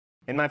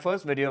In my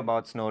first video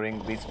about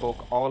snoring, we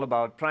spoke all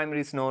about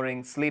primary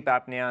snoring, sleep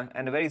apnea,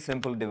 and a very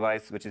simple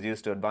device which is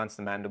used to advance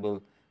the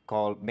mandible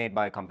made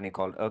by a company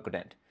called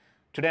Ercodent.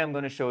 Today I'm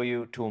going to show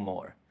you two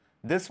more.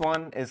 This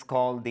one is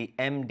called the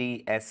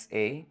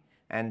MDSA,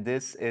 and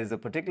this is a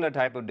particular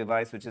type of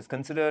device which is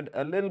considered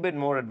a little bit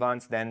more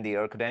advanced than the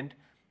Ercodent.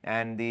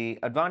 And the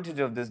advantage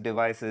of this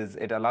device is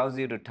it allows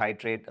you to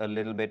titrate a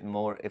little bit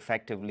more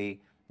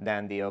effectively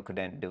than the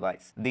Ercodent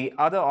device. The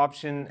other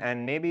option,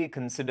 and maybe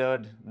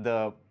considered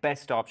the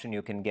best option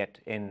you can get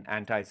in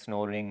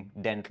anti-snoring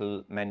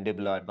dental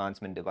mandibular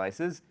advancement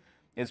devices,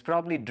 is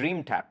probably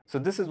DreamTap. So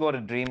this is what a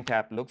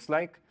DreamTap looks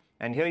like,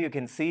 and here you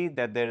can see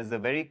that there is a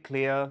very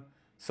clear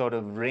sort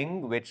of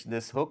ring which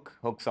this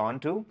hooks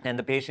onto, and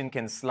the patient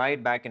can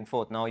slide back and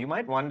forth. Now you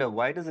might wonder,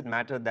 why does it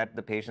matter that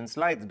the patient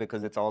slides?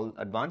 Because it's all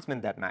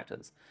advancement that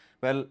matters.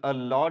 Well, a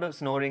lot of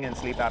snoring and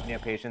sleep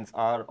apnea patients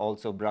are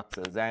also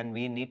bruxers, and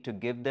we need to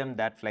give them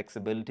that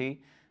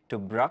flexibility to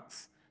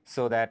brux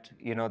so that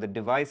the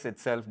device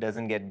itself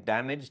doesn't get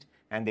damaged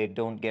and they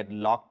don't get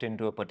locked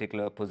into a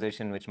particular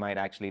position which might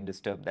actually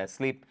disturb their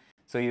sleep.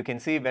 So you can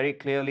see very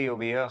clearly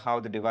over here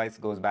how the device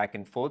goes back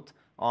and forth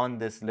on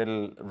this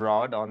little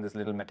rod, on this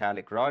little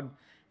metallic rod.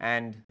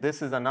 And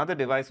this is another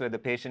device where the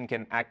patient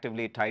can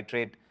actively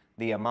titrate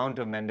the amount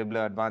of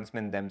mandibular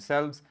advancement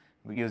themselves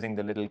using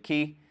the little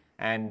key.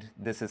 And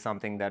this is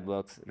something that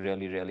works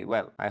really, really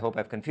well. I hope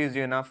I've confused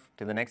you enough.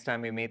 Till the next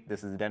time we meet,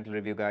 this is Dental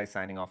Review Guy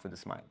signing off with a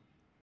smile.